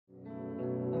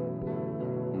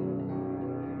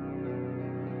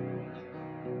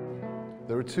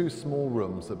There are two small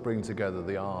rooms that bring together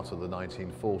the art of the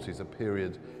 1940s, a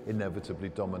period inevitably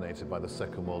dominated by the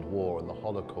Second World War and the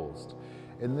Holocaust.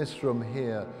 In this room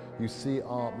here, you see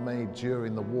art made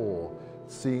during the war,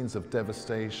 scenes of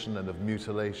devastation and of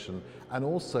mutilation, and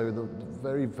also the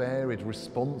very varied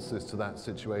responses to that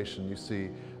situation. You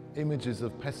see images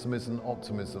of pessimism,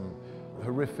 optimism,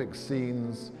 horrific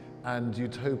scenes, and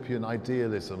utopian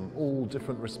idealism, all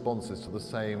different responses to the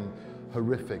same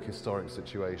horrific historic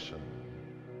situation.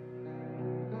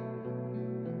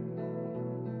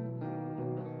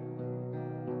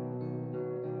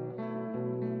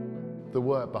 The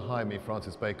work behind me,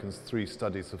 Francis Bacon's 3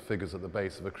 studies of figures at the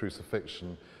base of a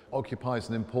crucifixion, occupies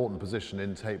an important position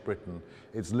in Tate Britain.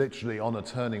 It's literally on a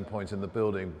turning point in the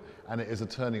building, and it is a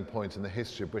turning point in the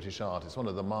history of British art. It's one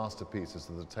of the masterpieces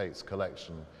of the Tate's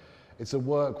collection. It's a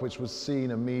work which was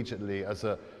seen immediately as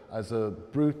a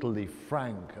brutally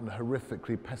frank and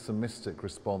horrifically pessimistic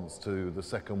response to the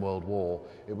Second World War.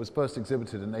 It was first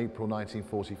exhibited in April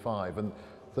 1945, and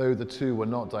though the two were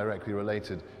not directly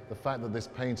related, the fact that this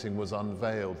painting was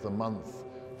unveiled the month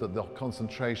that the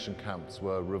concentration camps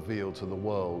were revealed to the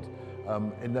world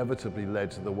inevitably led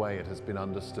to the way it has been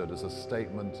understood as a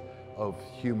statement of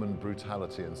human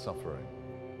brutality and suffering.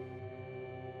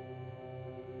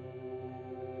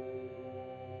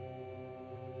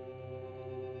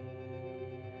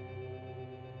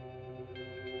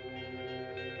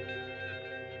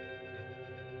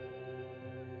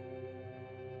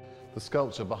 The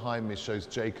sculpture behind me shows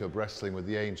Jacob wrestling with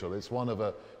the angel. It's one of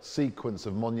a sequence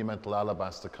of monumental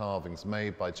alabaster carvings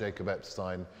made by Jacob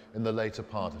Epstein in the later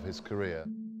part of his career.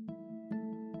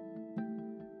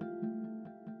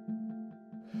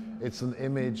 It's an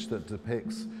image that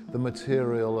depicts the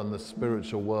material and the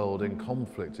spiritual world in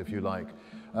conflict, if you like.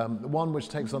 One which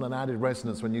takes on an added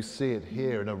resonance when you see it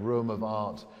here in a room of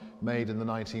art made in the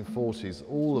 1940s,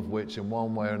 all of which in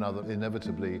one way or another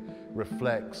inevitably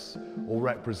reflects or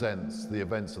represents the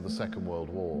events of the Second World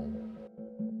War.